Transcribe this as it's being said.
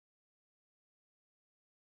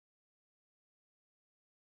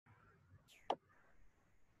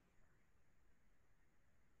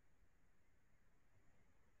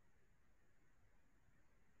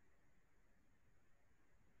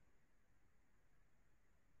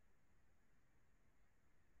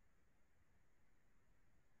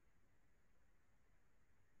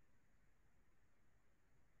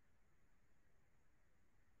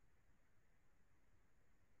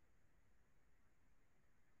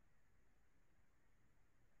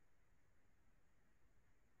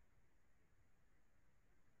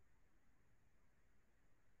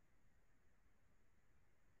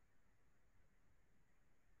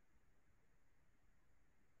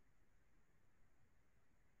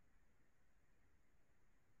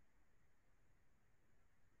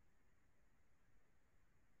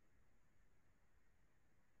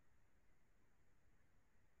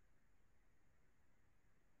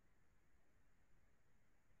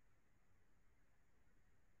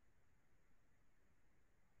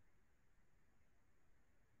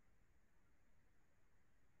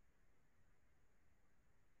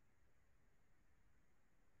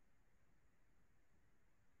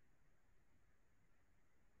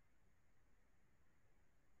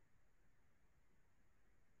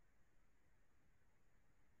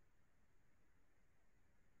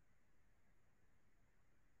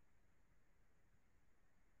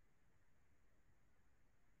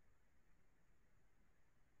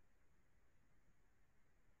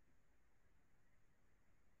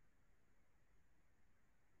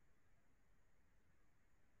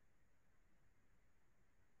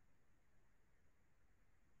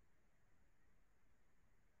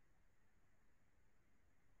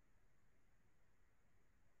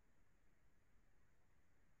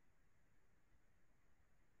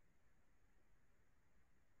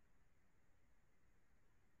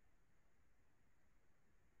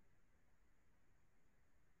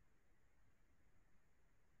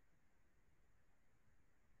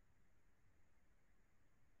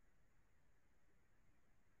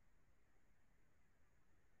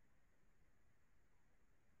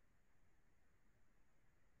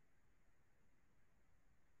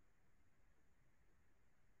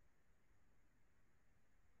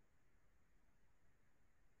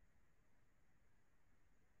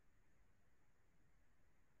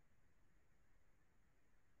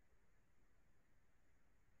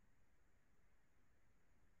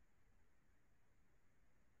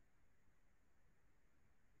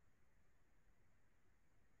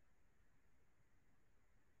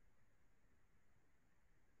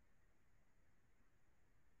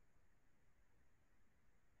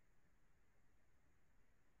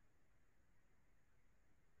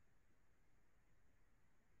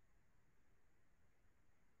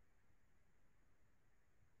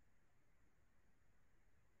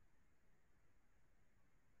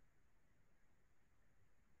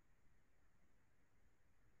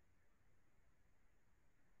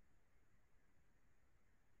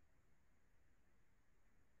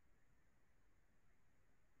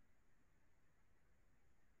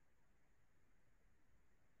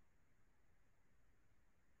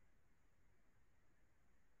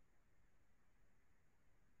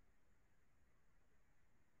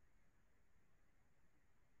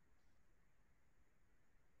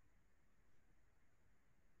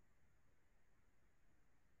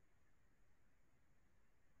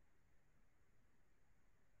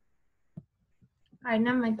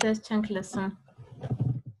Aynen մեծ չենք լսում։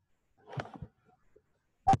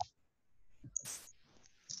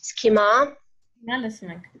 Schema. Նա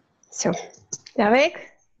լսում ենք։ Все. Լավ եք։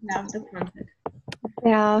 Լավ, դուք ոնց եք։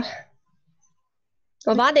 Լավ։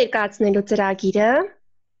 Ո՞վ է ներկայացնելու ծրագիրը։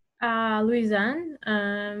 Լուիզան,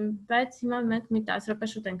 բայց հիմա մենք մի 10 րոպե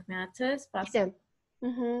շուտ ենք միացել, սպասենք։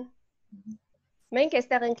 Գիտեմ։ Մենք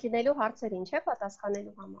այստեղ ենք լինելու հարցերին, չէ՞,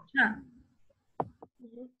 պատասխանելու համար։ Հա։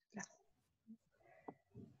 Լավ։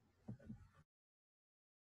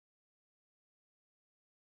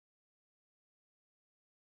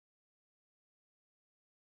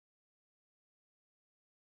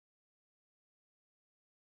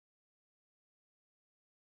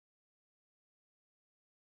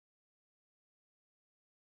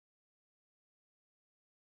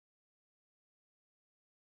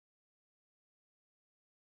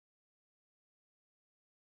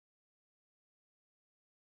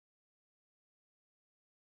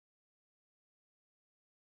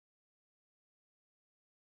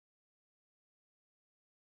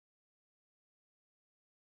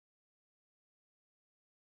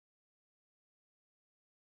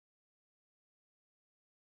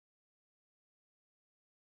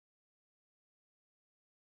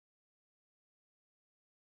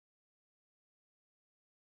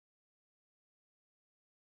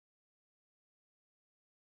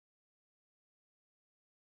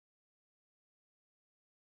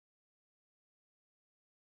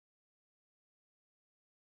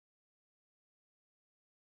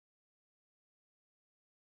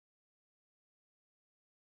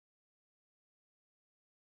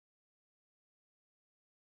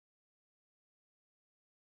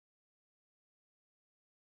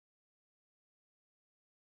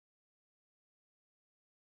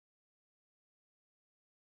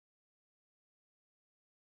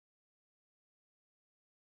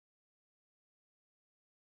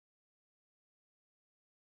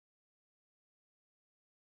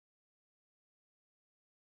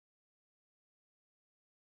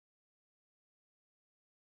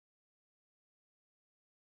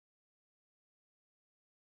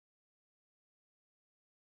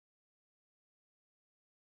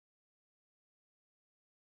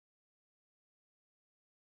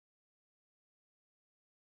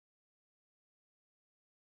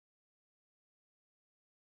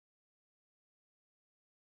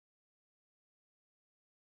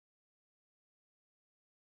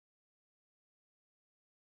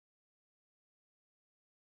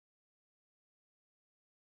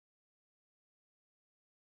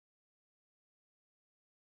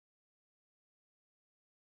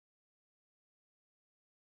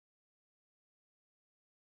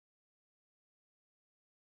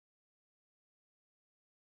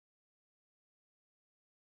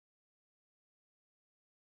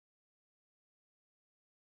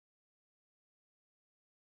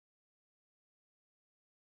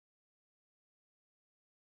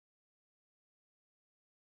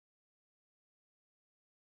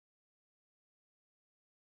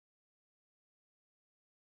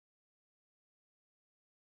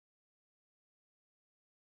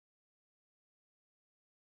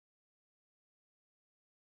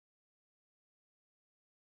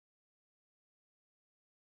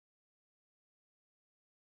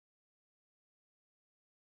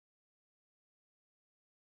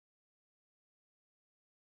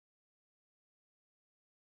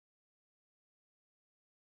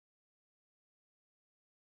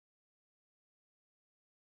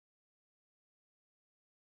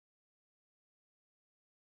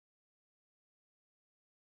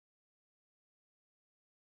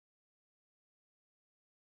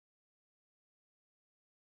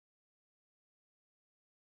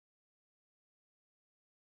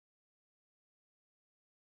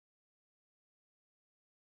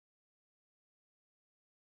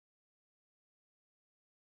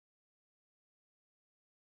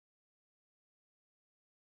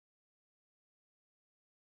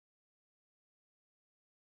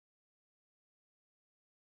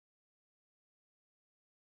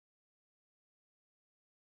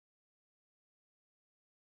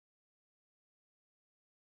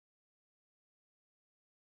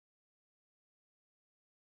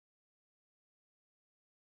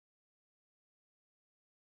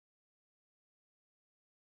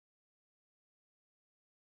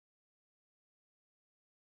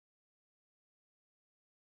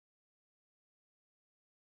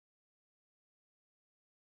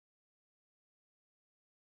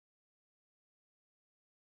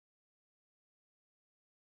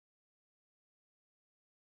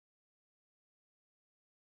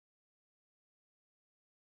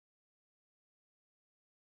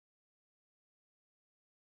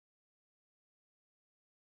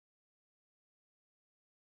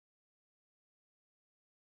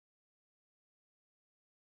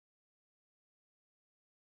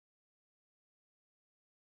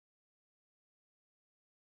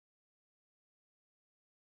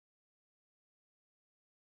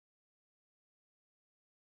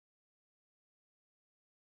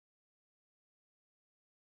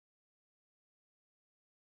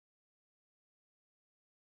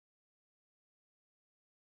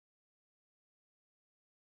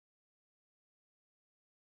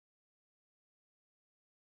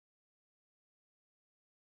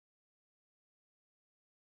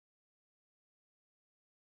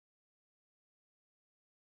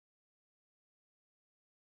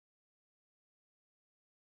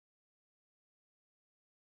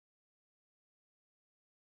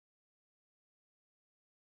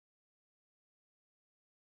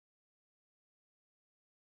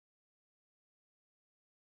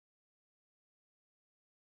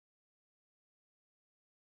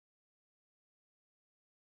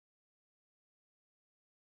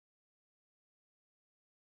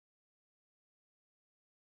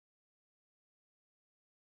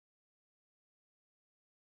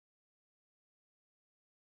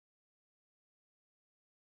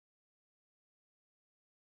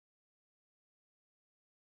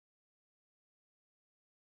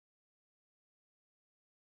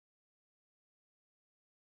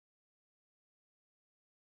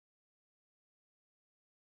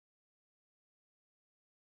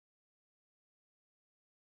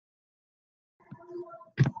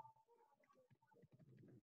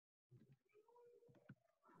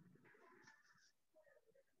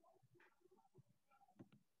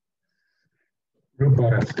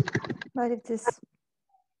 Բարև ձեզ։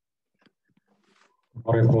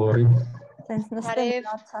 Բարև բոլորին։ Սենց նստել Բարև։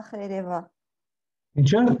 Արցախը երևա։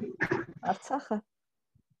 Ինչը։ Արցախը։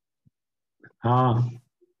 Հա։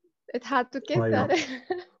 Այդ հատուկ է Այո։ դարը։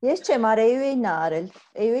 Ես չեմ արել, AU-ին ա արել։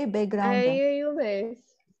 AU-ի background-ը։ Այո, ես։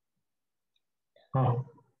 Հա։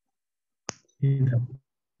 Ինձ։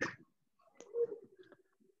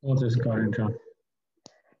 Ո՞նց ես Կարեն ջան։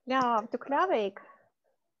 Լավ, դուք լավ եք։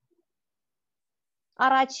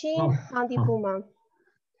 Առաջին հանդիպումը։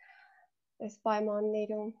 Այս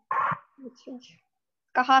պայմաններում։ Ոչինչ։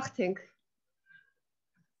 Կհաղթենք։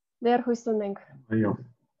 Դեռ հույս ունենք։ Այո։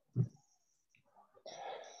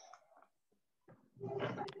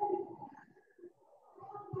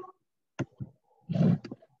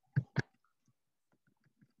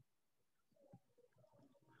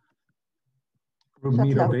 Շատ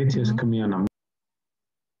լավ։ Ռոբետ ես կմիանամ։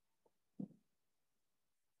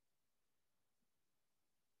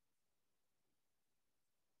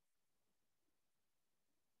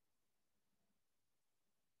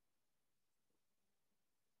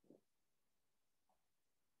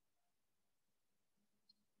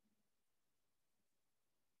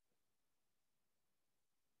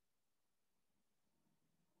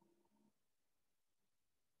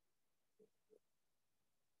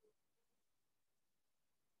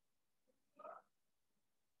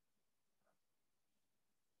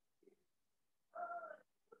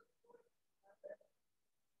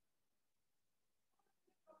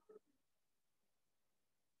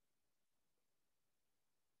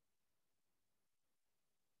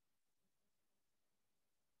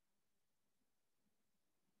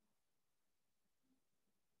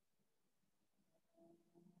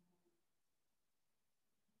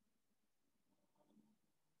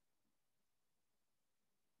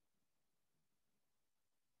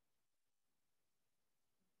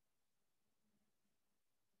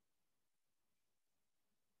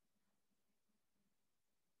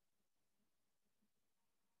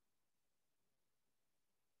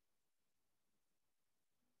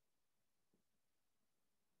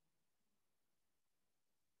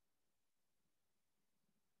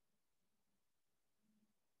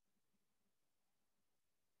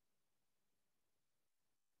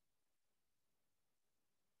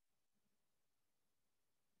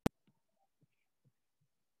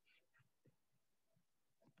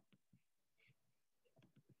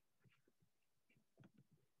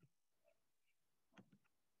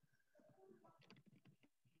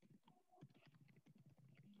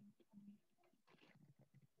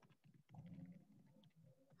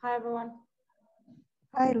 Hi everyone.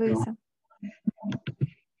 Hi, Luisa.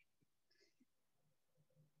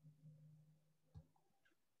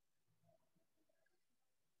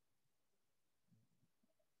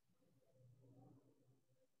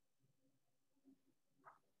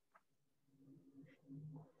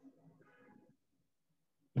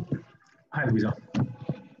 Hi Luisa.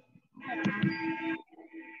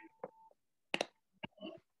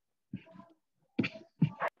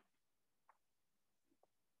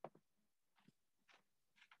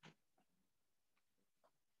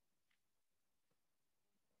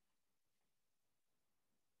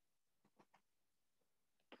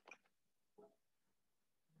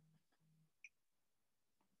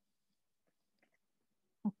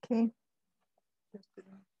 Okay.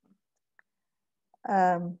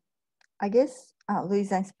 I guess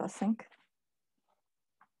Luisa-ին սպասենք։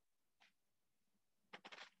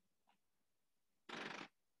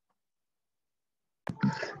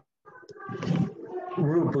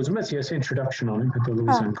 Ռուբ, ուզում ես ես introduction անեմ, հետո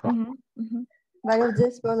Լուիզան կա։ Բարև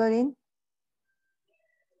ձեզ բոլորին։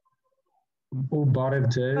 Ու բարև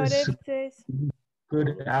ձեզ։ Բարև ձեզ։ Good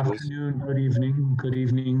afternoon, good evening,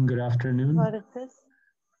 good afternoon. Բարև ձեզ։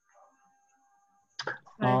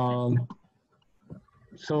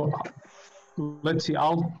 So let's see,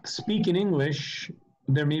 I'll speak in English.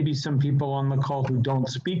 There may be some people on the call who don't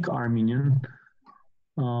speak Armenian.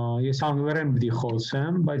 Ես անգլերեն պիտի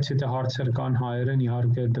խոսեմ, բայց եթե հարցեր կան հայերեն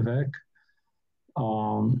իհարկե տվեք.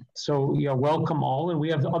 So yeah, welcome all, and we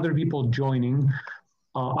have other people joining.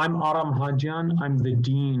 I'm Aram Hajian. I'm the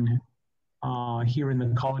dean here in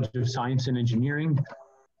the College of Science and Engineering.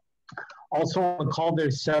 Also on the call,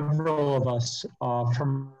 there's several of us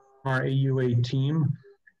from our AUA team,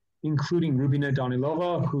 including Rubina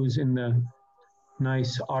Danilova, who's in the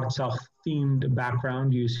nice Artsakh themed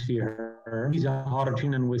background. You see her. Lisa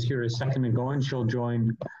Harjinan was here a second ago, and she'll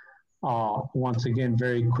join once again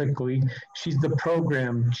very quickly. She's the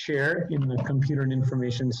program chair in the Computer and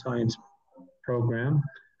Information Science program.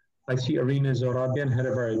 I see Arina Zorabian, head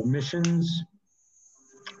of our admissions,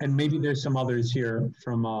 and maybe there's some others here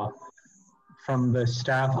from from the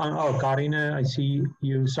staff. Oh, Karina, I see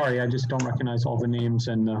you. Sorry, I just don't recognize all the names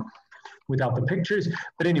and without the pictures.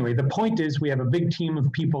 But anyway, the point is we have a big team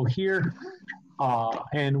of people here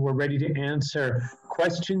and we're ready to answer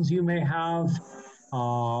questions you may have.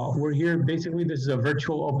 We're here, basically this is a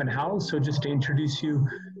virtual open house. So just to introduce you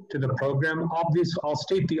to the program, I'll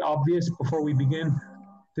state the obvious before we begin.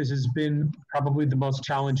 This has been probably the most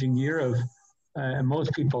challenging year of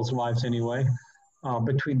most people's lives anyway,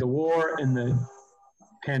 between the war and the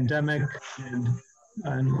pandemic and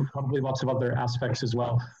probably lots of other aspects as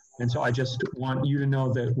well. And so I just want you to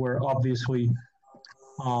know that we're obviously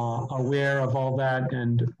aware of all that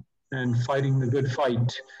and fighting the good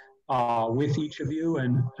fight with each of you.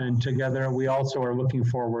 And together we also are looking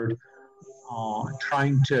forward,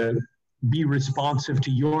 trying to be responsive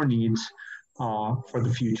to your needs for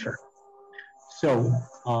the future. So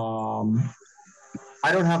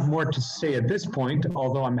I don't have more to say at this point,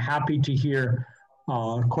 although I'm happy to hear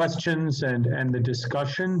questions and the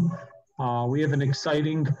discussion. We have an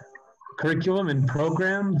exciting curriculum and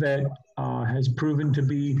program that has proven to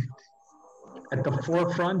be at the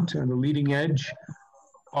forefront or the leading edge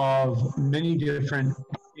of many different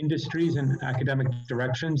industries and academic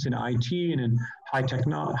directions in IT and in high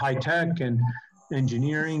tech and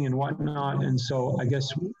engineering and whatnot. And so I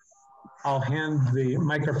guess I'll hand the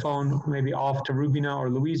microphone maybe off to Rubina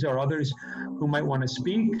or Louisa or others who might want to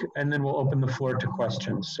speak, and then we'll open the floor to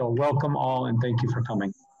questions. So welcome all and thank you for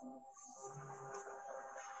coming.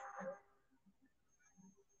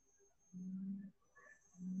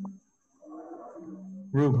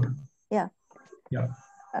 Rube. Yeah. Yeah.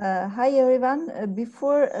 Hi everyone.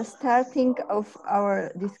 Before starting of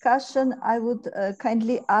our discussion, I would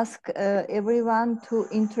kindly ask everyone to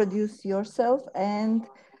introduce yourself and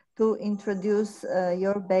to introduce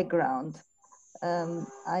your background.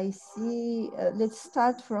 I see, let's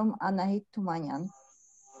start from Anahit Tumanyan.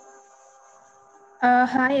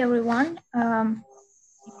 Hi everyone.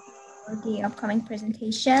 For the upcoming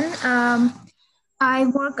presentation. I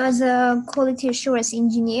work as a quality assurance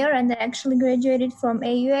engineer and I actually graduated from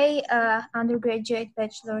AUA undergraduate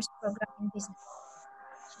bachelor's program in business.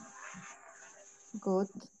 Good,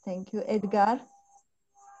 thank you. Edgar?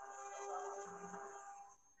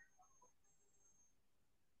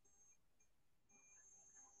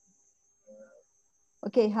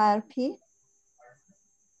 Okay, Harpi?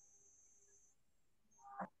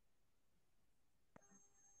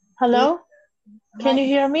 Hello, can you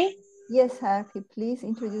hear me? Yes, Harpi, please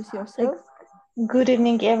introduce yourself. Good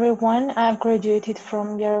evening, everyone. I've graduated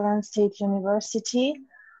from Yerevan State University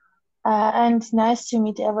and nice to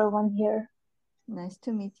meet everyone here. Nice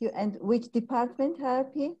to meet you. And which department,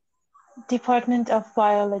 Harpi? Department of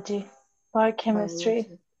Biology, Biochemistry.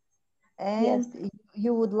 Biology. And yes,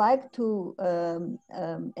 you would like to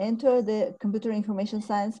enter the Computer Information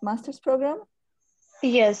Science Master's Program?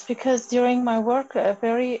 Yes, because during my work,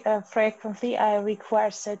 very frequently, I require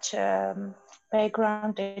such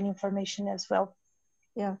background and information as well.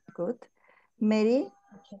 Yeah, good. Mary?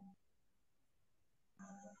 Okay.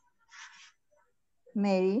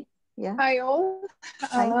 Mary, yeah. Hi all.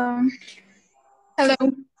 Hi. Hello.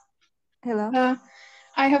 Hello.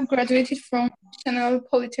 I have graduated from National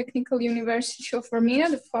Polytechnical University of Armenia,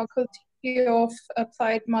 the Faculty of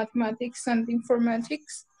Applied Mathematics and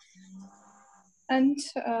Informatics. And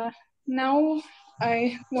now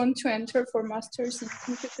I want to enter for Masters in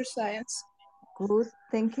Computer Science. Good,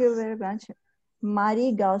 thank you very much.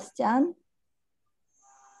 Mari Galstian.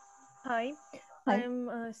 Hi. I'm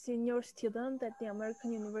a senior student at the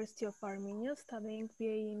American University of Armenia studying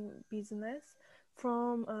BA in Business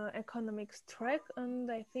from economics track,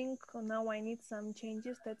 and I think now I need some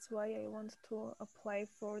changes. That's why I want to apply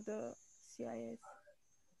for the CIS.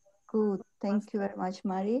 Good, thank you very much,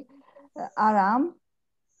 Mari. Aram.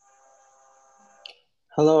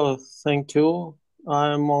 Hello, thank you.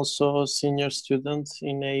 I'm also a senior student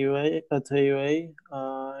in AUA at AUA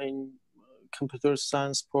in computer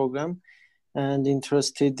science program and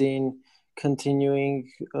interested in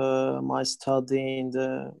continuing my study in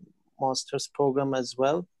the master's program as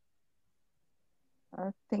well.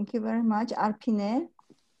 Thank you very much. Arpine.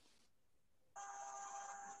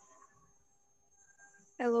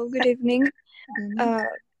 Hello, good evening.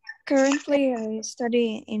 Currently, I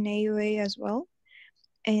study in AUA as well,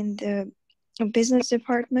 in the business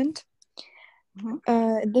department.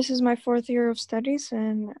 This is my 4th year of studies,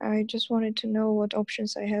 and I just wanted to know what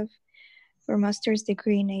options I have for master's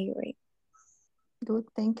degree in AUA. Good,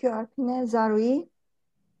 thank you, Arpine. Zarui?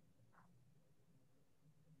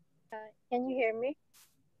 Can you hear me?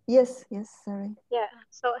 Yes, sorry. Yeah,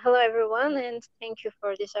 so hello everyone, and thank you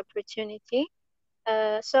for this opportunity.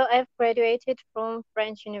 So I've graduated from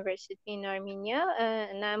French University in Armenia,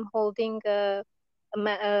 and I'm holding a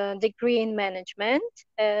degree in management,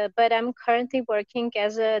 but I'm currently working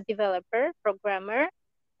as a developer, programmer,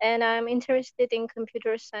 and I'm interested in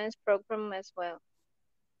computer science program as well.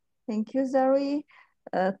 Thank you, Zari.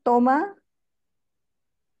 Toma?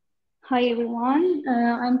 Hi everyone,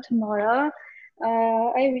 I'm Tamara.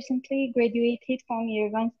 I recently graduated from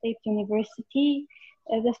Yerevan State University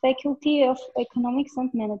as a faculty of economics and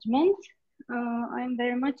management. I'm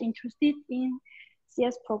very much interested in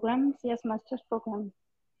CS program, CS master's program.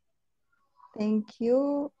 Thank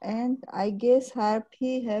you. And I guess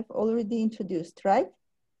Harpi have already introduced, right?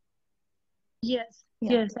 Yes,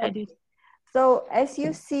 Yeah. yes, I did. So as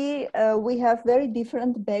you see, we have very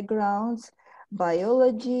different backgrounds: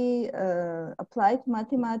 biology, applied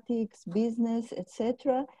mathematics, business,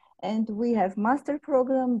 etc. And we have master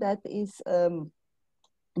program that is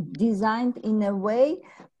designed in a way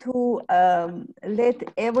to let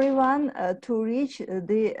everyone to reach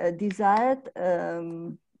the desired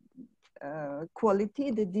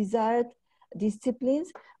quality, the desired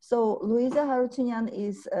disciplines. So Luisa Harutyunyan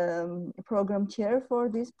is program chair for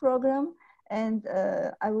this program. And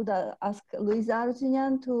I would ask Luisa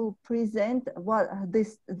Harutyunyan to present what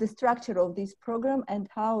the structure of this program and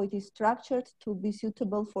how it is structured to be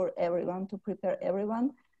suitable for everyone, to prepare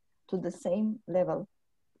everyone to the same level.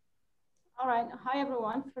 All right. Hi,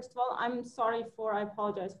 everyone. First of all, I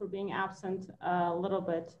apologize for being absent a little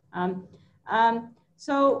bit.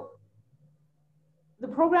 So the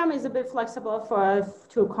program is a bit flexible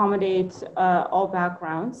to accommodate all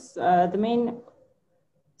backgrounds. The main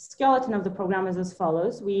skeleton of the program is as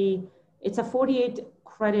follows. It's a 48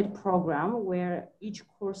 credit program where each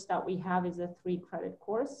course that we have is a 3-credit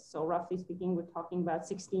course. So roughly speaking, we're talking about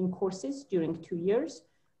 16 courses during 2 years,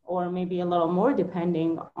 or maybe a little more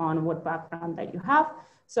depending on what background that you have.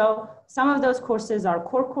 So some of those courses are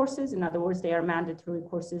core courses. In other words, they are mandatory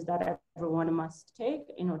courses that everyone must take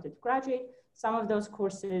in order to graduate. Some of those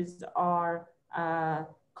courses are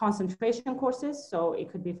concentration courses. So it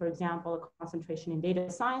could be, for example, a concentration in data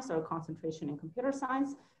science or a concentration in computer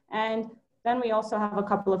science. And then we also have a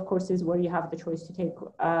couple of courses where you have the choice to take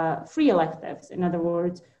free electives. In other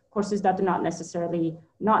words, courses that are not necessarily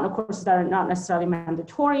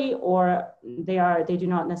mandatory, or they do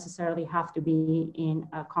not necessarily have to be in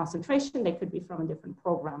a concentration. They could be from a different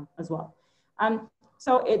program as well.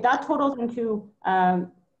 So that totals into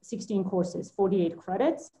 16 courses, 48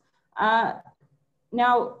 credits.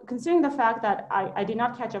 Now, considering the fact that I did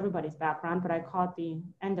not catch everybody's background, but I caught the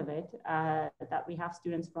end of it, that we have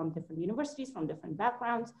students from different universities, from different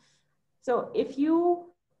backgrounds. So if you,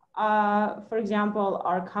 for example,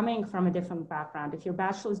 are coming from a different background, if your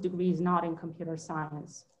bachelor's degree is not in computer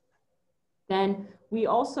science, then we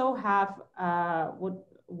also have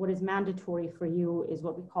what is mandatory for you is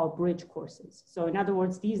what we call bridge courses. So in other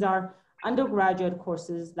words, these are undergraduate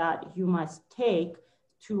courses that you must take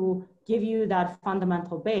to give you that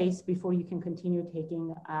fundamental base before you can continue taking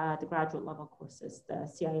the graduate level courses, the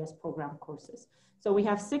CIS program courses. So we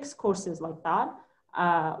have 6 courses like that,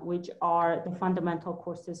 which are the fundamental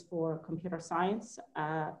courses for computer science.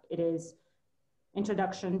 It is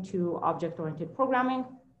Introduction to Object-Oriented Programming,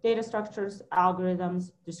 Data Structures,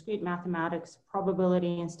 Algorithms, Discrete Mathematics,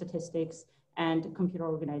 Probability and Statistics, and Computer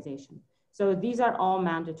Organization. So these are all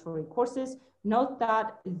mandatory courses. Note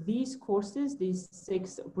that these courses, these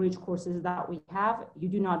 6 bridge courses that we have, you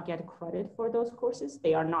do not get credit for those courses.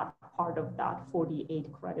 They are not part of that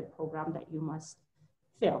 48 credit program that you must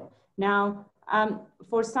fill. Now,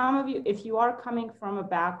 for some of you, if you are coming from a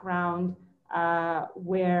background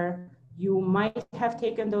where you might have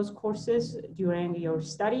taken those courses during your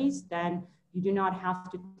studies, then you do not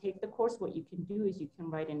have to take the course. What you can do is you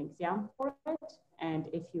can write an exam for it. And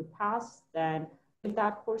if you pass, then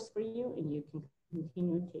that course for you, and you can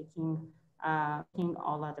continue taking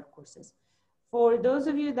all other courses. For those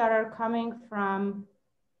of you that are coming from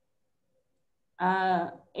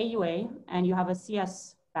AUA and you have a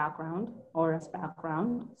CS background or a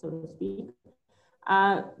background, so to speak,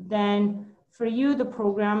 then for you, the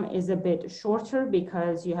program is a bit shorter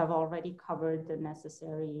because you have already covered the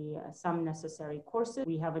necessary, some necessary courses.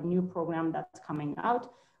 We have a new program that's coming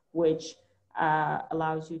out, which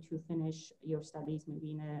allows you to finish your studies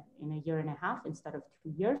maybe in a year and a half instead of 2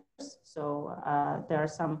 years. So there are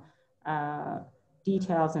some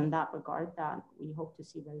details in that regard that we hope to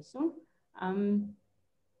see very soon.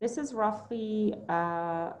 This is roughly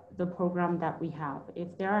the program that we have.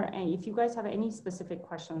 If you guys have any specific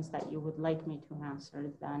questions that you would like me to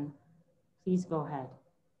answer, then please go ahead.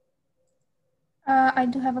 I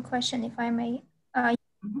do have a question, if I may.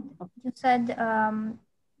 You said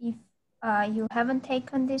if you haven't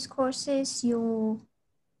taken these courses, you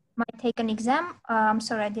might take an exam. I'm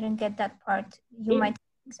sorry, I didn't get that part. You might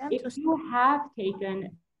take an exam. If you have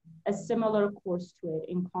taken a similar course to it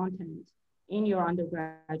in content in your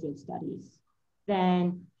undergraduate studies,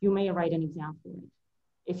 then you may write an exam for it.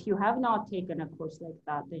 If you have not taken a course like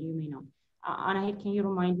that, then you may not. Anahit, can you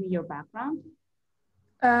remind me your background?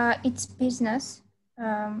 It's business.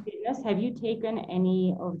 Business. Have you taken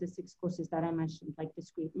any of the 6 courses that I mentioned, like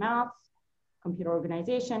discrete maths, computer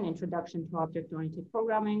organization, introduction to object-oriented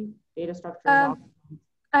programming, data structures?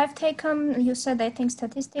 I've taken, you said, I think,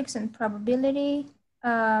 statistics and probability.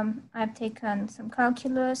 I've taken some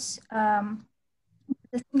calculus.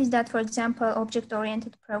 The thing is that, for example,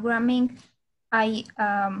 object-oriented programming,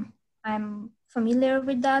 I'm familiar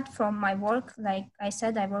with that from my work. Like I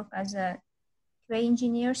said, I work as a QA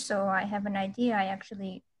engineer, so I have an idea. I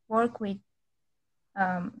actually work with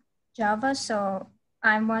Java, so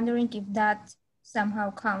I'm wondering if that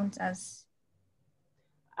somehow counts as.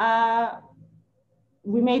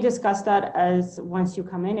 We may discuss that as once you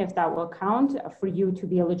come in, if that will count for you to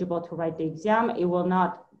be eligible to write the exam. It will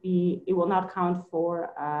not count for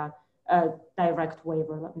a direct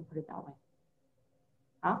waiver. Let me put it that way.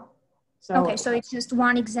 So, okay, so it's just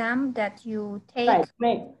one exam that you take.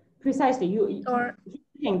 Right, precisely.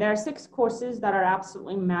 There are 6 courses that are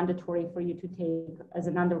absolutely mandatory for you to take as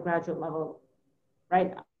an undergraduate level,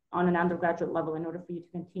 right? On an undergraduate level, in order for you to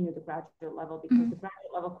continue the graduate level, because the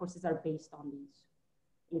graduate level courses are based on these.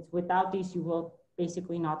 It's without these, you will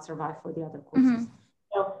basically not survive for the other courses.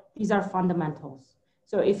 So these are fundamentals.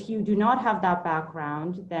 So if you do not have that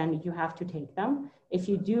background, then you have to take them. If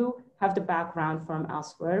you do have the background from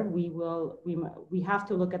elsewhere, we have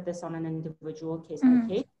to look at this on an individual case by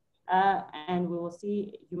case, and we will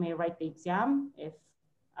see. You may write the exam if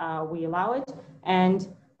we allow it, and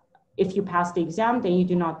if you pass the exam, then you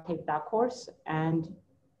do not take that course, and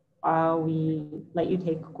we let you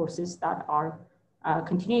take courses that are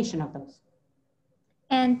continuation of those.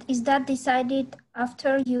 And is that decided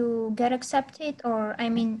after you get accepted, or I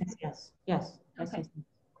mean? Yes. Okay.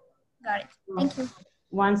 Got it. Thank you.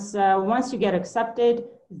 Once you get accepted,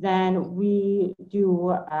 then we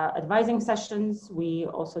do advising sessions. We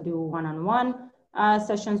also do one-on-one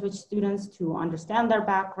sessions with students to understand their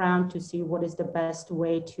background, to see what is the best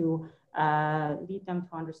way to lead them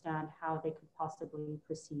to understand how they could possibly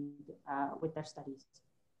proceed with their studies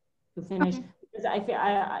to finish. Because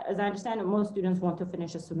as I understand it, most students want to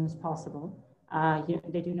finish as soon as possible.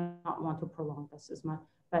 They do not want to prolong this as much.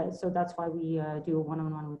 But so that's why we do a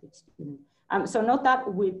one-on-one with each student. So note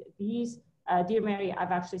that with these, dear Mary,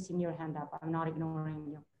 I've actually seen your hand up. I'm not ignoring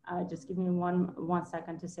you. Just give me one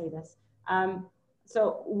second to say this.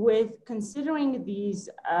 So with considering these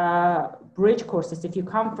bridge courses, if you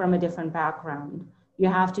come from a different background, you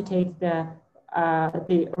have to take the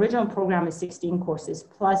original program is 16 courses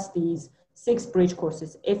plus these 6 bridge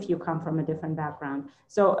courses if you come from a different background.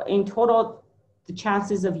 So in total, the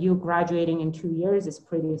chances of you graduating in 2 years is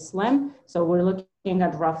pretty slim. So we're looking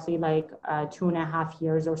at roughly like 2.5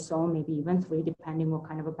 years or so, maybe even 3, depending what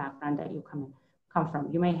kind of a background that you come from.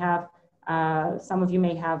 You may have, some of you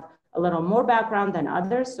may have a little more background than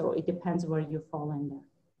others, so it depends where you fall in there.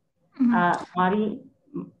 Mari,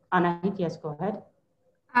 Anahit, yes, go ahead.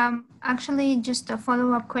 Actually, just a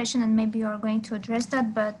follow-up question, and maybe you're going to address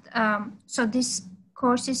that, but so these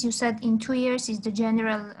courses you said in 2 years is the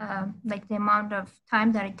general, like the amount of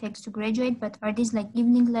time that it takes to graduate, but are these like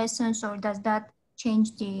evening lessons, or does that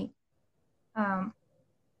change the?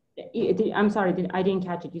 I'm sorry, I didn't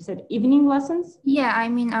catch it. You said evening lessons? Yeah, I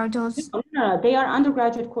mean, are those? No, they are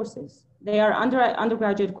undergraduate courses. They are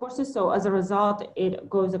undergraduate courses, so as a result, it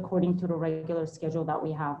goes according to the regular schedule that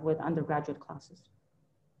we have with undergraduate classes.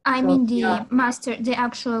 I mean the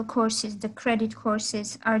actual courses, the credit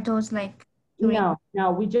courses, are those like? No,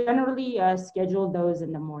 we generally schedule those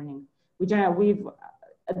in the morning. We've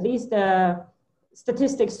at least the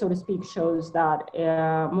statistics, so to speak, shows that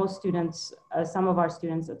most students, some of our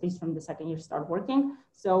students, at least from the second year, start working.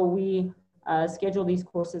 So we schedule these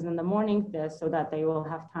courses in the morning so that they will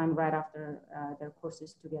have time right after their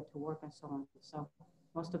courses to get to work and so on. So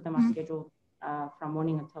most of them are scheduled from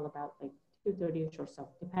morning until about like 2:30ish or so,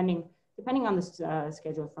 depending on the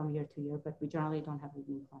schedule from year to year, but we generally don't have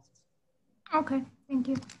evening classes. Okay, thank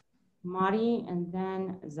you. Mari and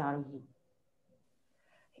then Zaruhi.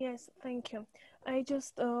 Yes, thank you. I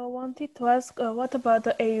just wanted to ask, what about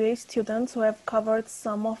the AUA students who have covered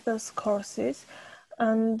some of those courses?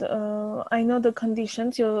 And I know the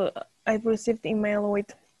conditions. I've received email with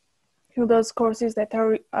those courses that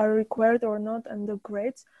are required or not, and the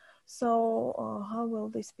grades. So how will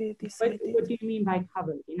this be decided? What do you mean by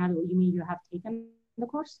covered? In other words, you mean you have taken the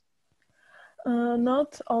course?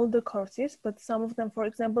 Not all the courses, but some of them. For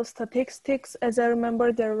example, statistics, as I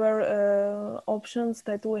remember, there were options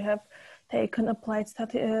that we have taken: applied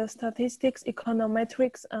statistics,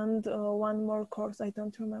 econometrics, and one more course I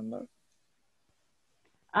don't remember.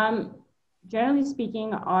 Generally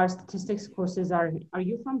speaking, our statistics courses are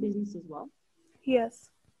you from business as well? Yes.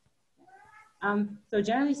 So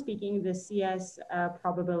generally speaking, the CS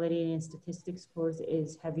probability and statistics course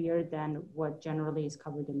is heavier than what generally is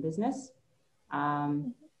covered in business.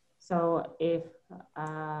 So if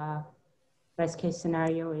best case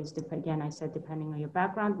scenario is, again, I said, depending on your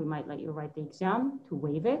background, we might let you write the exam to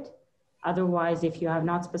waive it. Otherwise, if you have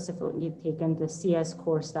not specifically taken the CS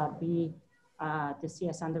course that the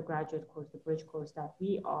CS undergraduate course, the bridge course that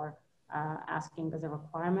we are asking as a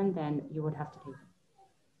requirement, then you would have to take it.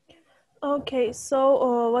 Okay,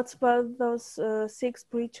 so what's about those 6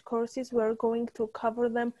 bridge courses? We're going to cover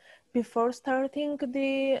them before starting the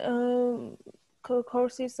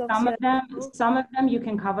courses of some of them you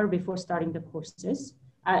can cover before starting the courses.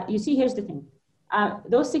 You see, here's the thing.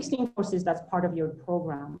 Those 16 courses that's part of your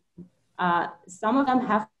program, some of them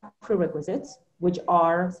have prerequisites, which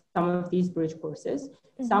are some of these bridge courses.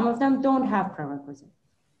 Mm-hmm. Some of them don't have prerequisites,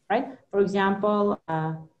 right? For example,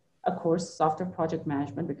 a course, software project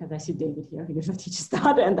management, because I see David here, he usually teaches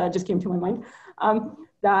that, and that just came to my mind.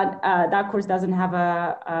 That course doesn't have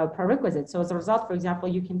a prerequisite. So as a result, for example,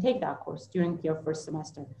 you can take that course during your first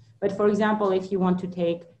semester. But for example, if you want to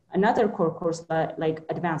take another core course like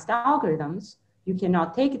advanced algorithms, you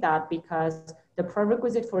cannot take that because the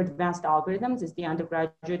prerequisite for advanced algorithms is the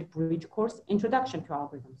undergraduate bridge course, Introduction to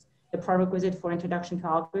Algorithms. The prerequisite for Introduction to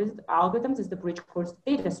Algorithms is the bridge course,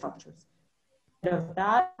 Data Structures. Of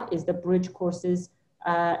that is the bridge courses,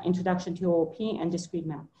 Introduction to OOP and Discrete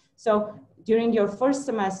Math. So during your first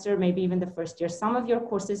semester, maybe even the first year, some of your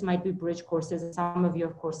courses might be bridge courses, and some of your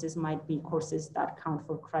courses might be courses that count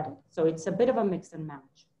for credit. So it's a bit of a mix and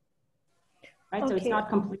match, right? Okay. So it's not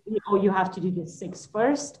completely, oh, you have to do the 6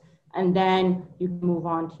 first, and then you move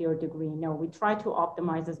on to your degree. No, we try to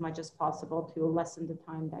optimize as much as possible to lessen the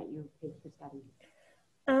time that you take to study.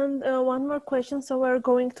 And one more question. So we're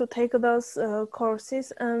going to take those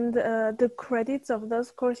courses, and the credits of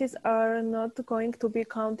those courses are not going to be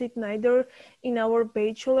counted neither in our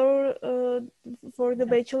bachelor, for the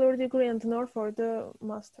bachelor degree, and nor for the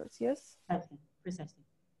master's, yes? Precisely.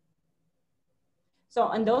 So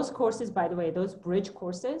on those courses, by the way, those bridge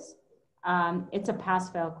courses, it's a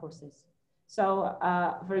pass-fail courses. So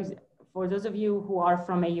for those of you who are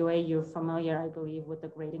from AUA, you're familiar, I believe, with the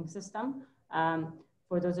grading system.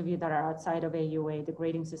 For those of you that are outside of AUA, the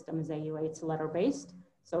grading system is AUA, it's letter-based.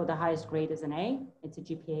 So the highest grade is an A, it's a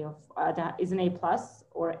GPA of, that is an A plus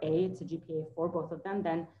or A, it's a GPA of 4, both of them.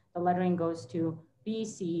 Then the lettering goes to B,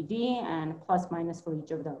 C, D, and plus minus for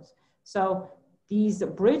each of those. So these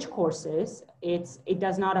bridge courses, it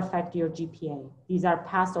does not affect your GPA. These are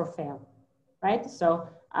pass or fail, right? So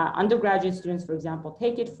undergraduate students, for example,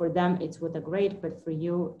 take it. For them, it's with a grade, but for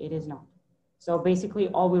you, it is not. So basically,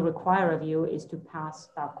 all we require of you is to pass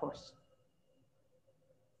that course.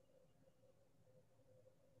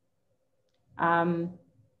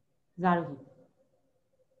 Zarvi.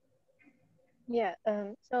 Yeah,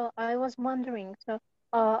 so I was wondering, so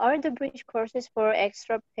are the bridge courses for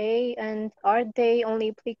extra pay, and are they only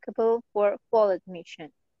applicable for fall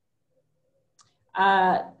admission?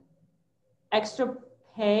 Extra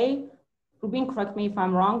pay, Rubin, correct me if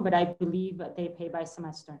I'm wrong, but I believe they pay by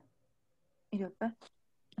semester.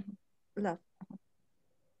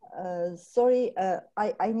 Sorry,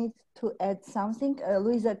 I need to add something.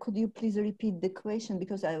 Luisa, could you please repeat the question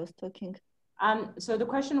because I was talking? So the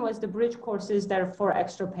question was the bridge courses that are for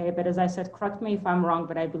extra pay, but as I said, correct me if I'm wrong,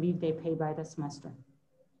 but I believe they pay by the semester.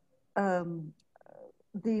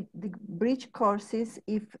 The bridge courses,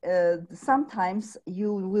 if sometimes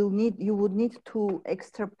you would need to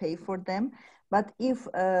extra pay for them, but if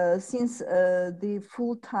since the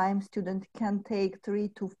full-time student can take 3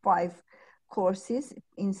 to 5 courses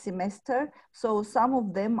in semester, so some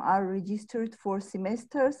of them are registered for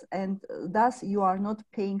semesters, and thus you are not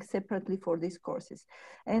paying separately for these courses.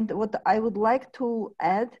 And what I would like to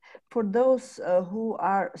add, for those who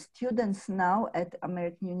are students now at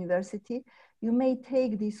American University, you may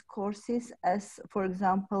take these courses as, for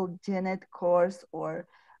example, GENET course or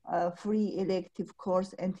free elective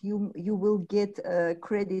course, and you will get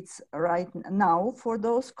credits right now for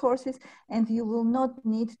those courses, and you will not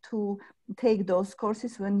need to take those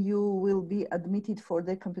courses when you will be admitted for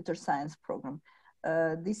the computer science program.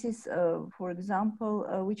 this is, for example,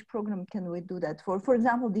 which program can we do that for? For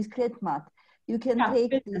example, discrete math. You can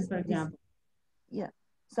take business, this, for example. yeah,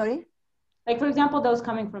 sorry? Like, for example, those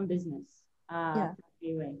coming from business. Yeah.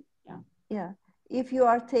 Yeah. Yeah. If you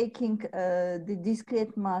are taking the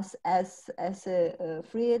discrete math as a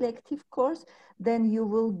free elective course, then you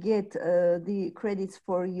will get the credits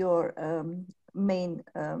for your main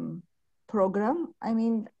program. I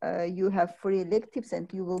mean, you have free electives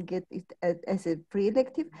and you will get it as a free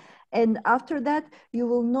elective. And after that, you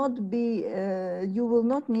will not be, you will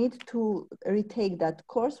not need to retake that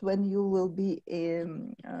course when you will be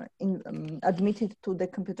admitted to the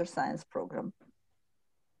computer science program.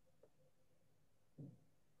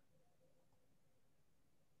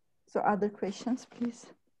 So other questions, please.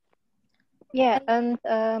 Yeah, and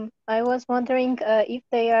I was wondering if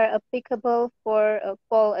they are applicable for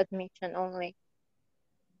fall admission only.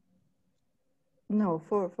 No,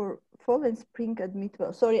 for fall and spring admit.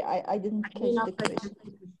 Well, sorry, I didn't catch the question.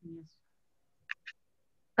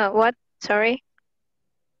 What? Sorry?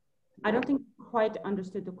 I don't think quite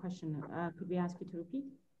understood the question. Could we ask you to repeat?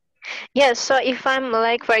 Yes, so if I'm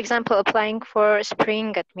like, for example, applying for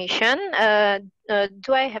spring admission,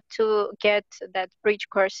 do I have to get that bridge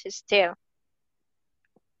courses still?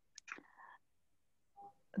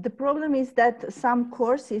 The problem is that some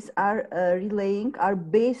courses are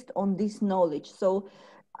based on this knowledge. So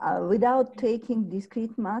without taking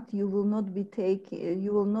discrete math, you will not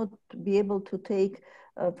be able to take,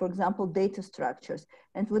 for example, data structures.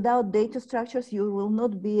 And without data structures, you will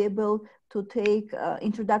not be able to take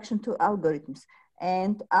introduction to algorithms.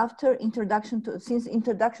 And after since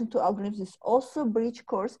introduction to algorithms is also bridge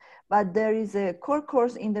course, but there is a core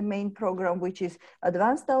course in the main program, which is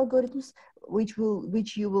advanced algorithms, which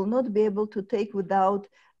you will not be able to take without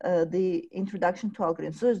the introduction to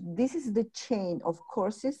algorithms. So this is the chain of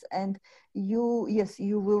courses, and you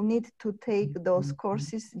will need to take those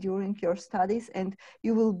courses during your studies, and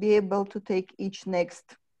you will be able to take each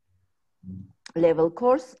next level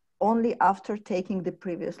course only after taking the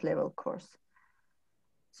previous level course.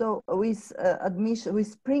 So with with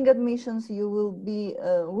spring admissions, you will be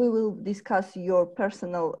we will discuss your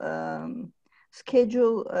personal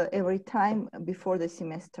schedule every time before the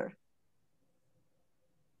semester.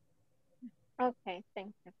 Okay,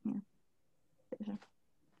 thank you. Yeah.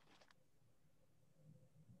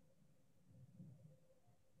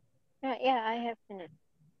 Yeah, I have finished.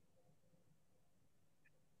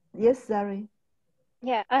 Yes, Zari.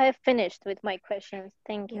 Yeah, I have finished with my questions.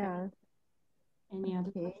 Thank you. Yeah. Any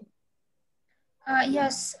other questions?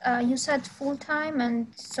 Yes, you said full-time, and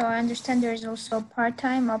so I understand there is also a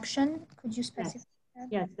part-time option. Could you specify that?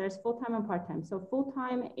 Yes, there's full-time and part-time. So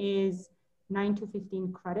full-time is 9 to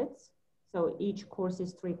 15 credits. So each course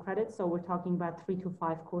is 3 credits. So we're talking about 3 to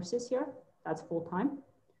 5 courses here. That's full-time.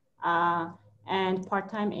 And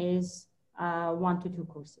part-time is 1 to 2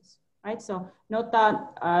 courses, right? So note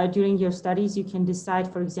that during your studies, you can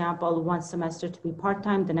decide, for example, one semester to be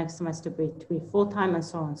part-time, the next semester to be full-time, and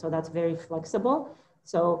so on. So that's very flexible.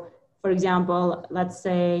 So for example, let's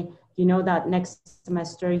say you know that next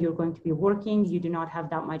semester you're going to be working, you do not have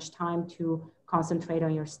that much time to concentrate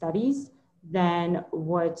on your studies, then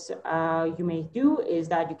what you may do is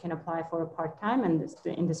that you can apply for a part-time, and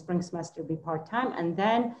in the spring semester be part-time, and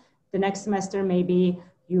then the next semester maybe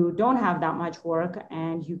you don't have that much work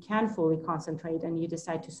and you can fully concentrate and you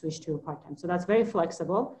decide to switch to a part-time. So that's very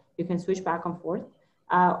flexible. You can switch back and forth.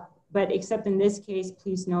 But except in this case,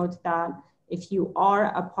 please note that if you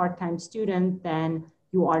are a part-time student, then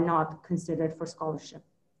you are not considered for scholarship.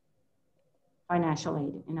 Financial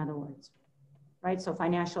aid, in other words, right? So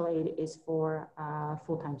financial aid is for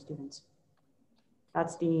full-time students.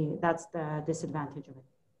 That's the disadvantage of it.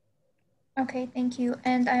 Okay, thank you.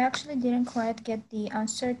 And I actually didn't quite get the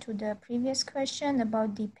answer to the previous question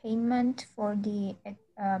about the payment for the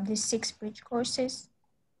 6 bridge courses.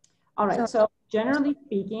 All right, so generally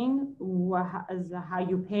speaking, how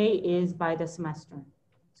you pay is by the semester.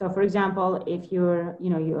 So for example, if you're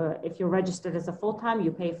registered as a full-time,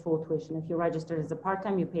 you pay full tuition. If you're registered as a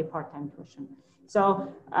part-time, you pay part-time tuition. So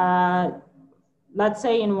let's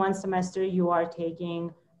say in one semester you are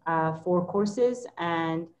taking 4 courses,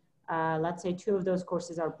 and let's say 2 of those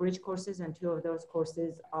courses are bridge courses and 2 of those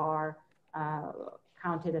courses are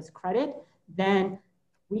counted as credit, then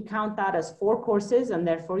we count that as 4 courses, and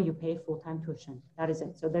therefore you pay full-time tuition. That is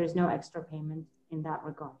it. So there is no extra payment in that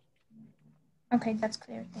regard. Okay, that's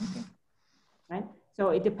clear. Thank you. Right?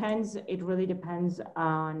 So it depends. It really depends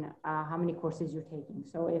on how many courses you're taking.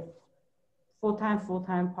 So if full-time,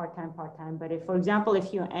 full-time, part-time, part-time. But if, for example,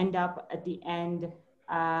 if you end up at the end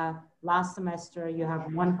last semester you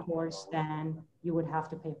have one course, then you would have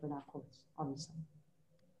to pay for that course, obviously.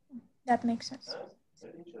 That makes sense.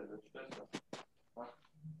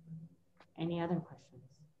 Any other questions?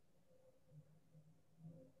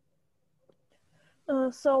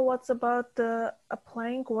 So what's about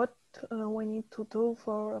applying? What we need to do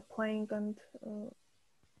for applying and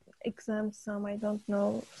exams? Some, I don't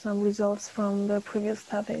know, some results from the previous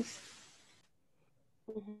studies.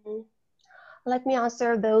 Mm-hmm. Let me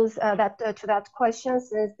answer those to that question,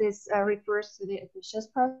 since this refers to the admissions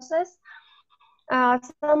process.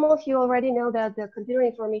 Some of you already know that the Computer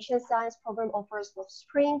Information Science program offers both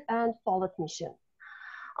spring and fall admission.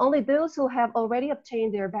 Only those who have already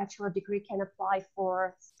obtained their bachelor degree can apply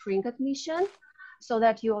for spring admission, so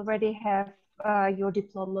that you already have your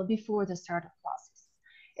diploma before the start of classes.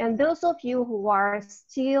 And those of you who are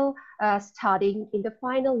still studying in the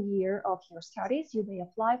final year of your studies, you may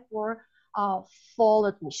apply for fall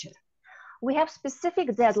admission. We have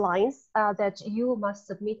specific deadlines that you must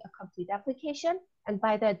submit a complete application, and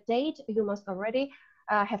by that date, you must already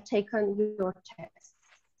have taken your tests.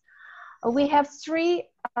 We have three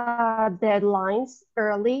deadlines: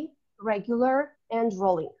 early, regular, and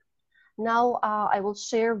rolling. Now I will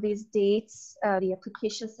share these dates, the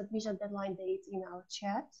application submission deadline dates, in our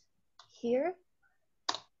chat here.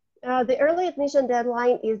 The early admission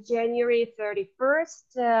deadline is January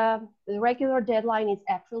 31st. The regular deadline is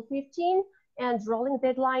April 15, and rolling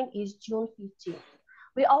deadline is June 15.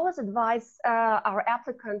 We always advise our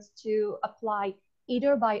applicants to apply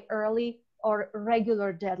either by early or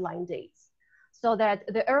regular deadline dates, so that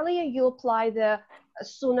the earlier you apply, the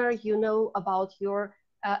sooner you know about your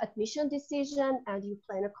admission decision and you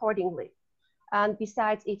plan accordingly. And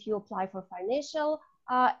besides, if you apply for financial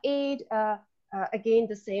aid, again,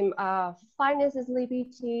 the same, finance is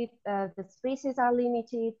limited, the spaces are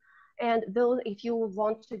limited, and those, if you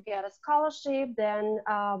want to get a scholarship, then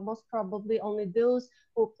most probably only those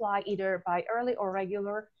who apply either by early or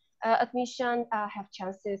regular admission have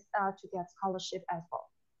chances to get scholarship as well.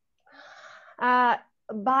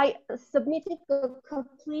 By submitting a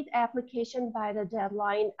complete application by the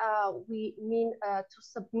deadline, we mean to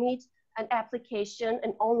submit an application,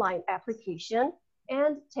 an online application,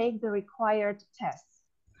 and take the required tests.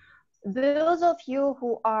 Those of you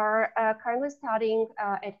who are currently studying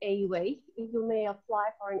at AUA, you may apply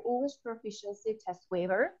for an English proficiency test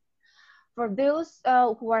waiver. For those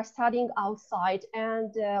who are studying outside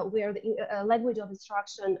and where the language of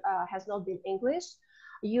instruction has not been English,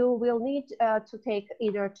 you will need to take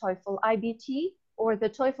either TOEFL IBT or the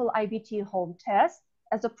TOEFL IBT home test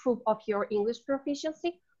as a proof of your English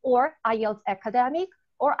proficiency, or IELTS academic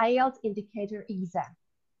or IELTS indicator exam.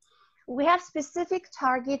 We have specific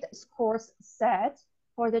target scores set.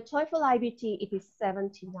 For the TOEFL IBT, it is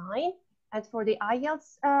 79, and for the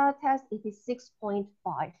IELTS test, it is 6.5.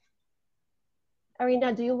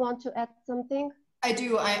 Arina, do you want to add something? I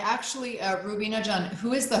do. I actually, Rubina John,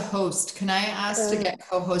 who is the host? Can I ask to get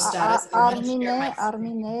co-host status?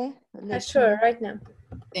 Armine. Sure, right now.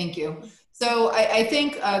 Thank you. So I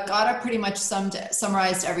think Gada pretty much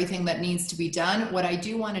summarized everything that needs to be done. What I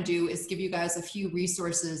do want to do is give you guys a few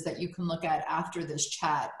resources that you can look at after this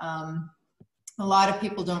chat. A lot of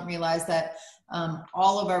people don't realize that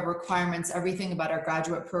all of our requirements, everything about our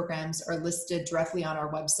graduate programs are listed directly on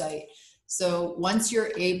our website. So once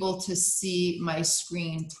you're able to see my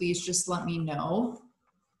screen, please just let me know.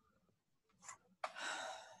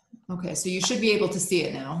 Okay, so you should be able to see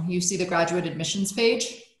it now. You see the graduate admissions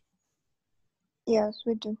page? Yes,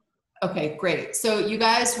 we do. Okay, great. So you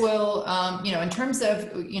guys will, in terms of,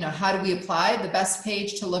 how do we apply? The best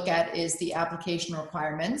page to look at is the application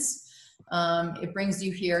requirements. It brings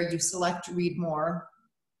you here, you select read more.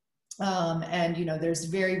 And there's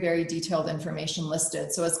very, very detailed information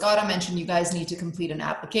listed. So as Gada mentioned, you guys need to complete an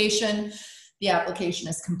application. The application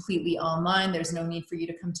is completely online. There's no need for you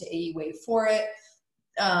to come to AUA for it.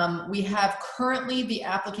 We have currently the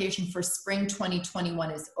application for spring 2021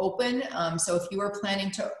 is open. So if you are planning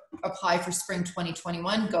to apply for spring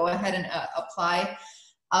 2021, go ahead and apply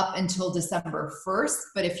up until December 1st.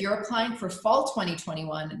 But if you're applying for fall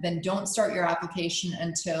 2021, then don't start your application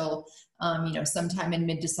until sometime in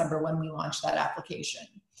mid-December when we launch that application.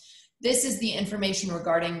 This is the information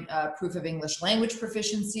regarding proof of English language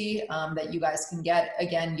proficiency that you guys can get.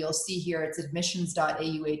 Again, you'll see here it's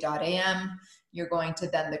admissions.aua.am. You're going to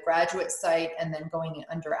then the graduate site and then going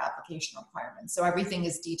under application requirements. So everything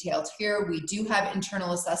is detailed here. We do have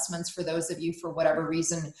internal assessments for those of you, for whatever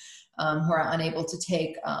reason, who are unable to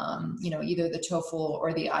take either the TOEFL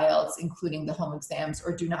or the IELTS, including the home exams,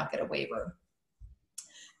 or do not get a waiver.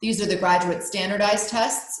 These are the graduate standardized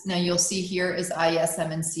tests. Now you'll see here is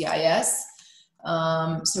ISM and CIS.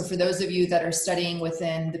 So for those of you that are studying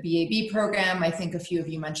within the BAB program, I think a few of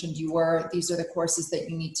you mentioned you were, these are the courses that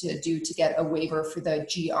you need to do to get a waiver for the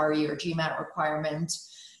GRE or GMAT requirement.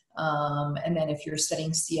 And then if you're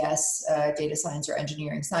studying CS, data science or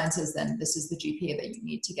engineering sciences, then this is the GPA that you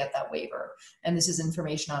need to get that waiver. And this is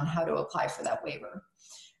information on how to apply for that waiver.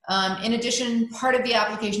 In addition, part of the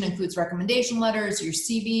application includes recommendation letters, your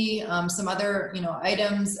CV, some other,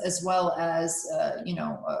 items, as well as,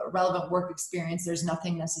 relevant work experience. There's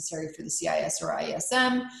nothing necessary for the CIS or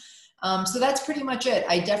ISM. So that's pretty much it.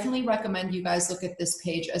 I definitely recommend you guys look at this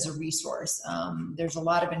page as a resource. There's a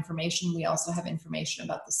lot of information. We also have information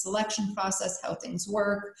about the selection process, how things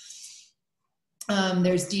work.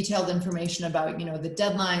 There's detailed information about, the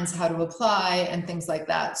deadlines, how to apply, and things like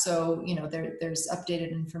that. So, there's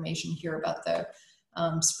updated information here about the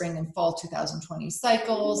spring and fall 2020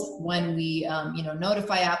 cycles, when we,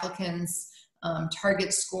 notify applicants,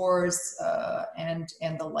 target scores, and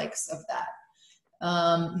the likes of that.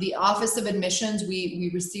 The Office of Admissions,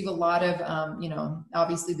 we receive a lot of,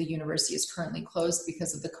 obviously the university is currently closed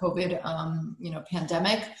because of the COVID,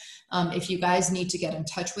 pandemic. If you guys need to get in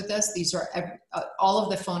touch with us, these are all of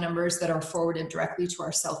the phone numbers that are forwarded directly to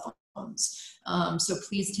our cell phones. So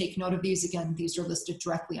please take note of these. Again, these are listed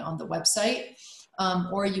directly on the website.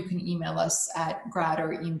 Or you can email us at grad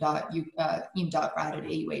or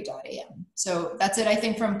eam.grad@aua.am. So that's it, I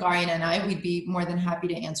think, from Garian and I. We'd be more than happy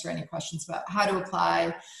to answer any questions about how to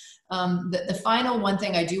apply. The final one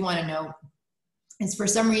thing I do want to know is, for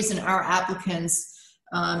some reason, our applicants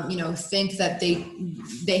think that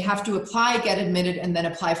they have to apply, get admitted, and then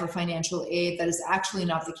apply for financial aid. That is actually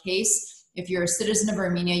not the case. If you're a citizen of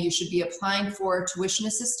Armenia, you should be applying for tuition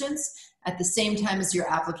assistance at the same time as your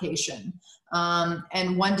application.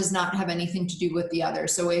 And one does not have anything to do with the other.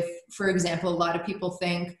 So if, for example, a lot of people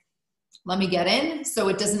think, let me get in so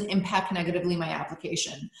it doesn't impact negatively my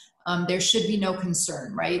application. There should be no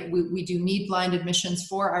concern, right? We do need blind admissions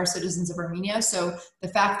for our citizens of Armenia. So the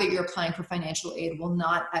fact that you're applying for financial aid will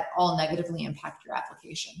not at all negatively impact your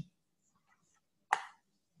application.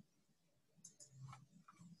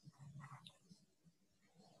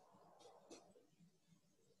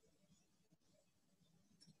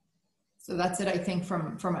 So that's it, I think,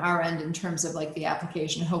 from our end in terms of like the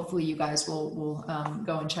application. Hopefully you guys will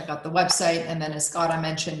go and check out the website. And then as Scott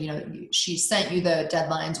mentioned, she sent you the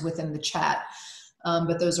deadlines within the chat,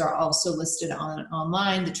 but those are also listed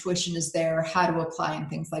online. The tuition is there, how to apply and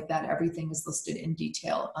things like that. Everything is listed in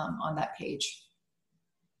detail on that page.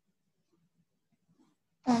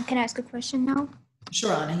 Can I ask a question now?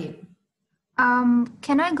 Sure, Anahit.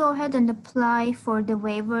 Can I go ahead and apply for the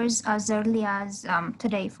waivers as early as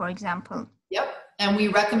today, for example? Yep, and we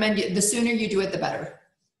recommend you, the sooner you do it, the better.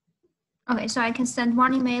 Okay, so I can send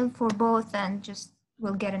one email for both and just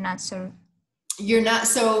will get an answer. You're not,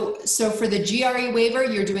 so for the GRE waiver,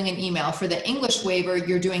 you're doing an email. For the English waiver,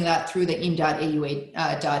 you're doing that through the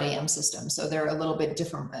eam.aua.am system. So they're a little bit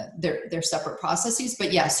different, they're separate processes,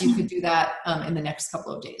 but yes, you could do that in the next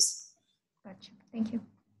couple of days. Gotcha, thank you.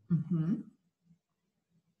 Mm-hmm.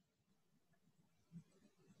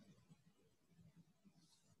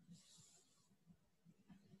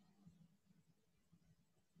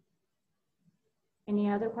 Any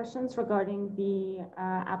other questions regarding the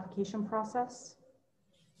application process?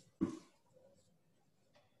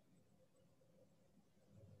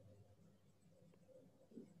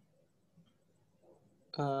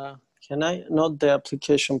 Can I, not the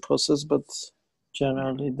application process, but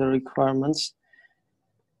generally the requirements?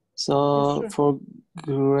 So for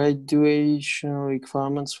graduation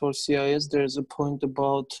requirements for CIS, there's a point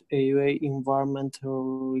about AUA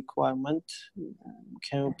environmental requirement.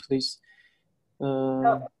 Can you please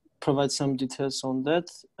provide some details on that?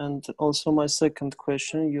 And also my second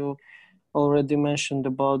question, you already mentioned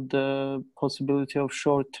about the possibility of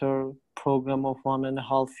shorter program of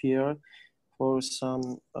 1.5 years for some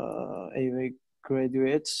AUA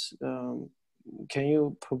graduates. Can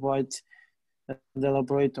you provide and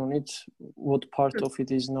elaborate on it? What part of it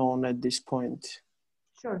is known at this point?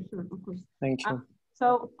 Sure, of course. Thank you.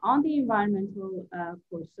 So on the environmental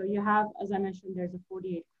course, so you have, as I mentioned, there's a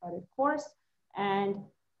 48 credit course. And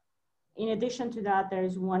in addition to that,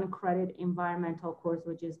 there's 1 credit environmental course,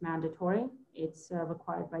 which is mandatory. It's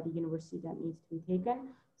required by the university that needs to be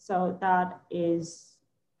taken. So that is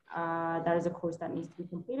a course that needs to be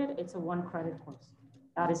completed. It's a 1 credit course.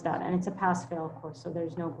 That is that. And it's a pass-fail course, so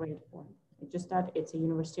there's no grade for it. It's just that it's a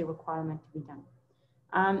university requirement to be done.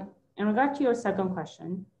 In regard to your second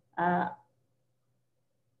question,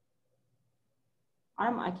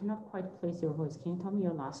 I cannot quite place your voice. Can you tell me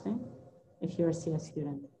your last name if you're a CS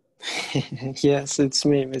student? Yes, it's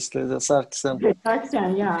me, Mr. Sarkisyan. Okay,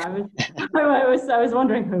 Sarkisyan, yeah, I was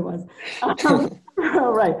wondering who it was.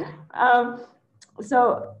 Right.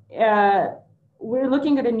 So we're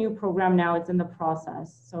looking at a new program now. It's in the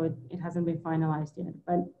process, so it hasn't been finalized yet.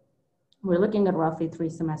 But we're looking at roughly 3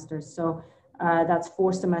 semesters. So that's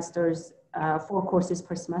 4 semesters, 4 courses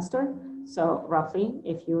per semester. So roughly,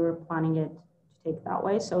 if you're planning it to take that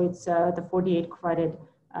way. So it's the 48 credit,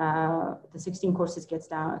 the 16 courses gets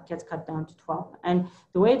cut down to 12. And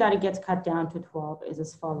the way that it gets cut down to 12 is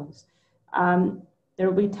as follows. There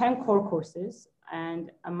will be 10 core courses.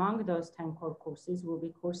 And among those 10 core courses will be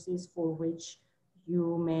courses for which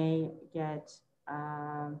you may get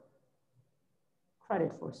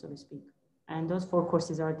credit for, so to speak. And those 4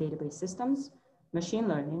 courses are database systems, machine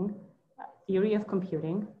learning, theory of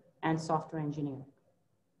computing, and software engineering.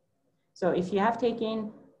 So if you have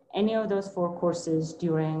taken any of those 4 courses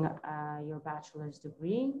during your bachelor's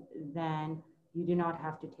degree, then you do not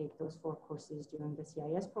have to take those 4 courses during the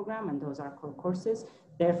CIS program, and those are core courses.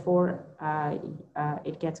 Therefore,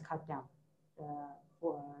 it gets cut down.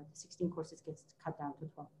 For 16 courses gets cut down to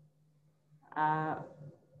 12.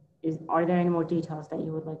 Are there any more details that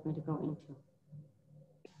you would like me to go into?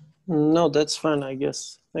 No, that's fine, I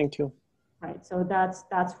guess. Thank you. Right, so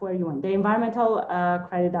that's where you went. The environmental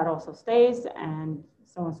credit, that also stays, and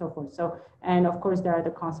so on and so forth. So, and of course there are the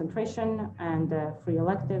concentration and the free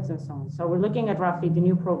electives and so on. So we're looking at roughly the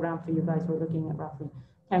new program for you guys. We're looking at roughly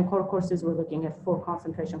 10 core courses. We're looking at 4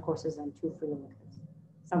 concentration courses and 2 free electives,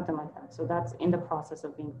 something like that. So that's in the process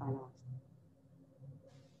of being finalized.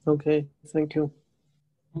 Okay, thank you.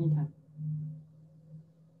 Anytime.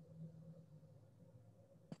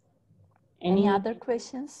 Any other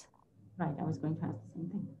questions? Right, I was going to ask the same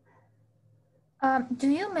thing. Do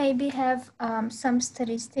you maybe have some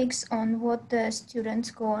statistics on what the students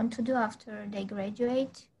go on to do after they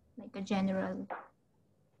graduate, like a general?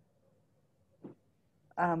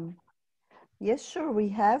 Yes, sure, we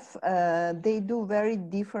have. They do very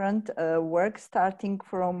different work, starting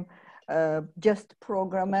from just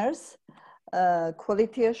programmers,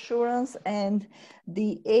 quality assurance, and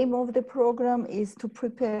the aim of the program is to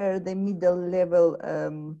prepare the middle level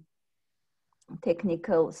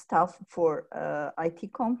technical staff for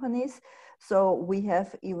IT companies. So we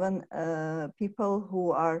have even people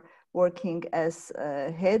who are working as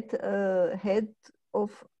head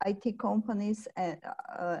of IT companies,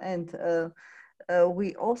 and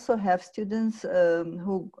we also have students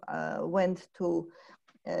who went to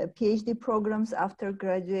PhD programs after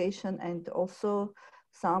graduation, and also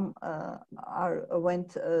some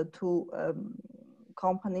went to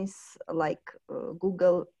companies like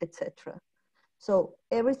Google, etc. So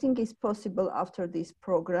everything is possible after this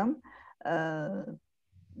program.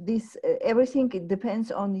 Everything, it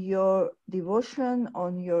depends on your devotion,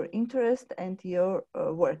 on your interest, and your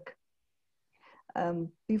work.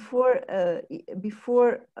 Before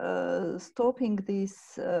stopping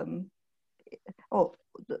this,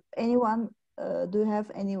 anyone, do you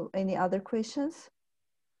have any other questions?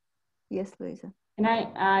 Yes, Louisa.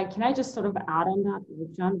 Can I just sort of add on that,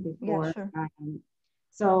 John, before? Yeah, sure.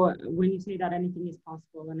 So when you say that anything is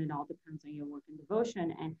possible, and it all depends on your work and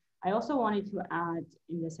devotion. And I also wanted to add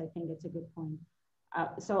in this, I think it's a good point.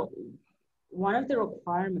 So one of the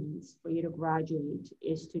requirements for you to graduate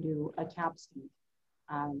is to do a capstone.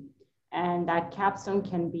 And that capstone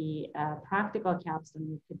can be a practical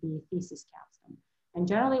capstone, it could be a thesis capstone. And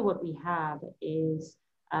generally what we have is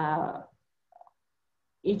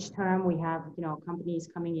each term we have, companies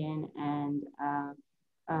coming in and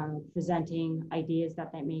presenting ideas that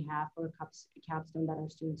they may have for a capstone that our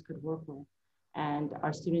students could work with. And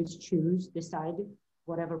our students decide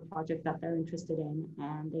whatever project that they're interested in,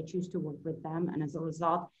 and they choose to work with them. And as a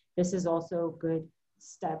result, this is also a good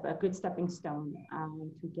stepping stone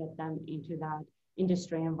to get them into that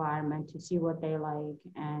industry environment, to see what they like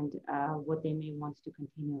and what they may want to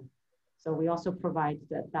continue. So we also provide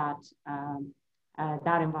that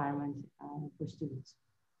environment for students.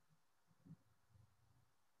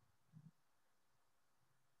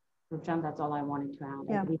 So John, that's all I wanted to add.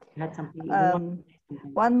 Yeah. I believe you had something.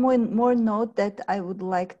 One more note that I would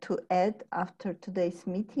like to add after today's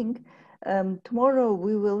meeting. Tomorrow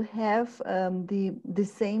we will have the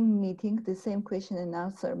same meeting, the same question and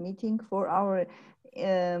answer meeting for our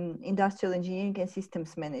industrial engineering and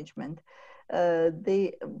systems management.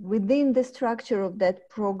 Within the structure of that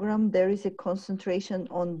program, there is a concentration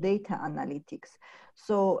on data analytics.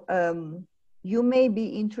 So you may be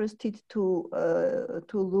interested to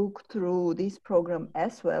look through this program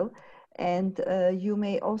as well. And you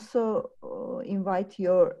may also invite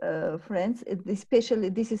your friends, especially,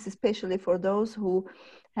 this is especially for those who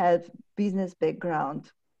have business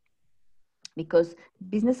background, because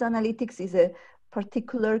business analytics is a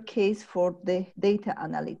particular case for the data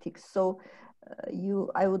analytics. So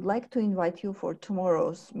I would like to invite you for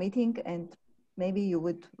tomorrow's meeting, and maybe you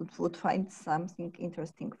would find something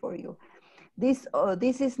interesting for you. This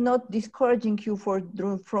is not discouraging you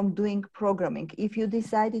from doing programming. If you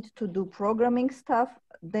decided to do programming stuff,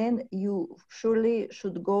 then you surely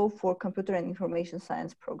should go for computer and information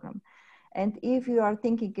science program. And if you are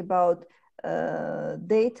thinking about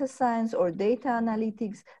data science or data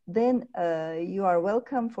analytics, then you are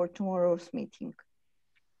welcome for tomorrow's meeting.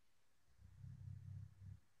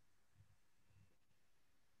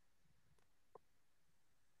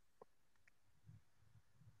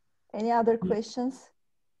 Any other questions?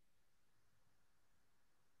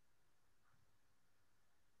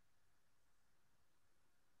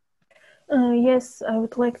 Yes, I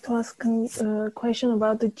would like to ask a question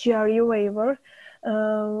about the GRE waiver.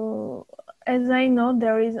 As I know,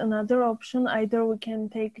 there is another option. Either we can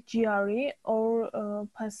take GRE or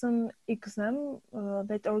pass an exam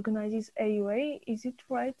that organizes AUA. Is it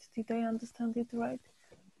right? Did I understand it right?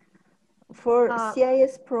 For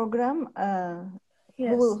CIS program,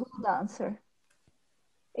 yes. Who will answer?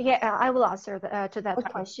 Yeah, I will answer to that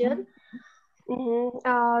question.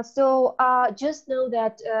 Just know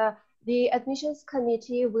that the admissions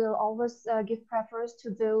committee will always give preference to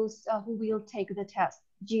those who will take the test,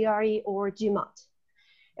 GRE or GMAT.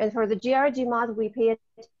 And for the GRE GMAT, we pay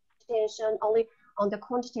attention only on the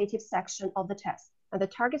quantitative section of the test, and the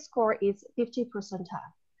target score is 50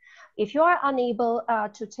 percentile. If you are unable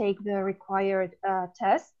to take the required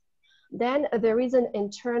test, then there is an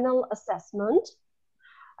internal assessment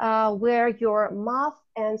where your math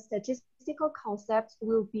and statistical concepts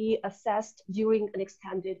will be assessed during an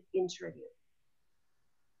extended interview.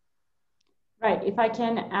 Right, if I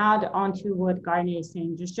can add on to what Garne is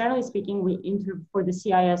saying, just generally speaking, for the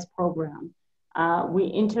CIS program, we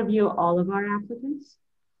interview all of our applicants,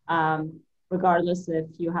 regardless if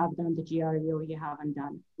you have done the GRE or you haven't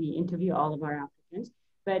done. We interview all of our applicants.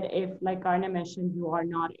 But if, like Garne mentioned, you are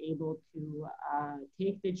not able to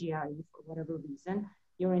take the GRE for whatever reason,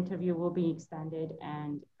 your interview will be extended,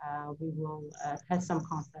 and we will test some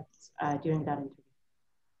concepts during that interview.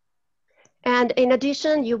 And in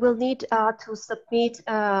addition, you will need to submit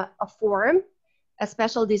a form, a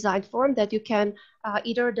special design form that you can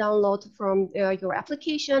either download from your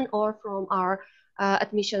application or from our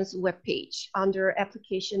admissions webpage under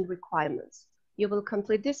application requirements. You will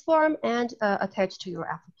complete this form and attach to your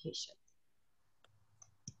application.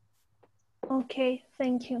 Okay,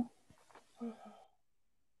 thank you.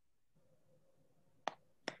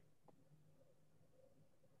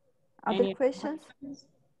 Other questions?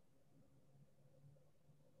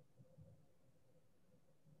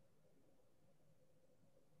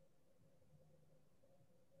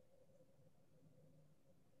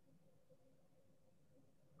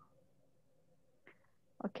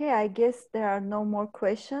 Okay, I guess there are no more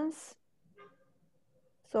questions.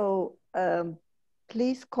 So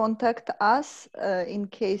please contact us in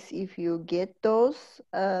case if you get those.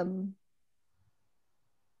 I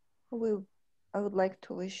would like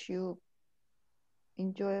to wish you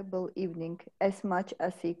enjoyable evening as much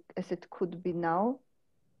as it could be now.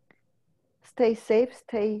 Stay safe,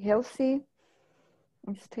 stay healthy,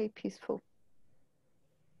 and stay peaceful.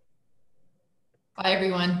 Bye,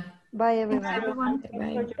 everyone. Bye, everyone. Bye, everyone.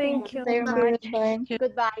 Bye. Thank you.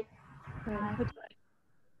 Goodbye. Bye.